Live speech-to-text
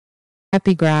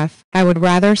Epigraph. I would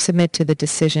rather submit to the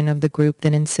decision of the group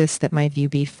than insist that my view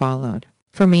be followed.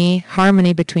 For me,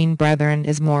 harmony between brethren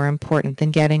is more important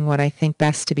than getting what I think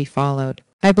best to be followed.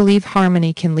 I believe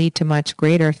harmony can lead to much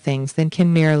greater things than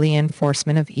can merely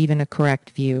enforcement of even a correct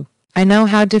view. I know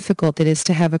how difficult it is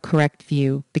to have a correct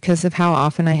view because of how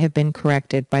often I have been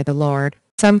corrected by the Lord.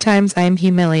 Sometimes I am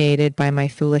humiliated by my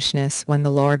foolishness when the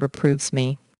Lord reproves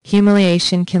me.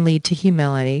 Humiliation can lead to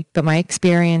humility, but my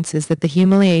experience is that the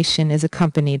humiliation is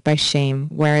accompanied by shame,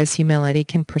 whereas humility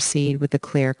can proceed with a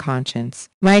clear conscience.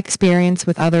 My experience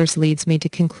with others leads me to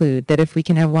conclude that if we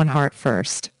can have one heart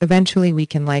first, eventually we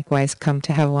can likewise come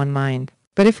to have one mind.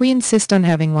 But if we insist on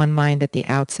having one mind at the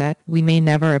outset, we may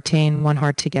never obtain one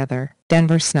heart together.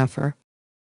 Denver Snuffer.